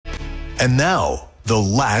And now, the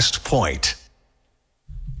last point.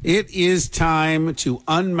 It is time to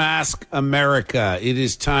unmask America. It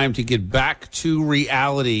is time to get back to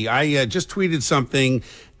reality. I just tweeted something.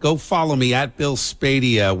 Go follow me at Bill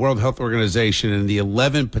Spadea, World Health Organization, and the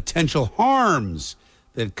 11 potential harms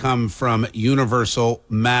that come from universal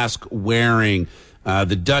mask wearing.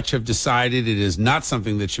 The Dutch have decided it is not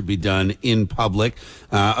something that should be done in public.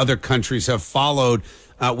 Other countries have followed.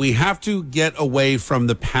 We have to get away from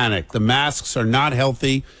the panic. The masks are not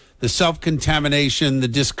healthy. The self-contamination, the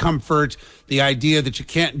discomfort, the idea that you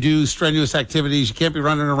can't do strenuous activities, you can't be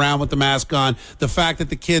running around with the mask on, the fact that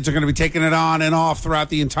the kids are going to be taking it on and off throughout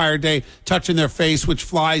the entire day, touching their face, which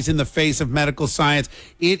flies in the face of medical science.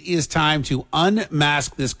 It is time to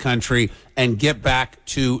unmask this country and get back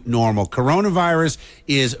to normal. Coronavirus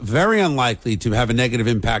is very unlikely to have a negative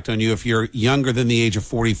impact on you if you're younger than the age of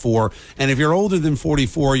 44. And if you're older than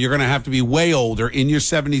 44, you're going to have to be way older, in your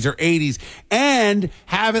 70s or 80s, and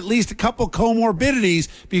have at least a couple comorbidities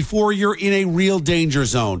before you're in a real danger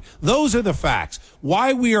zone. Those are the facts.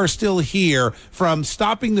 Why we are still here, from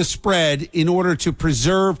stopping the spread in order to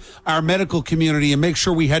preserve our medical community and make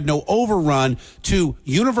sure we had no overrun, to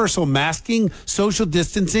universal masking, social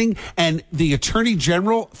distancing, and the Attorney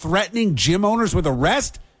General threatening gym owners with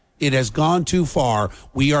arrest. It has gone too far.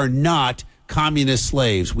 We are not communist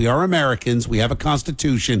slaves. We are Americans. We have a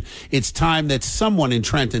constitution. It's time that someone in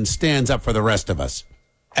Trenton stands up for the rest of us.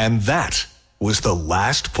 And that was the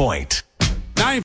last point.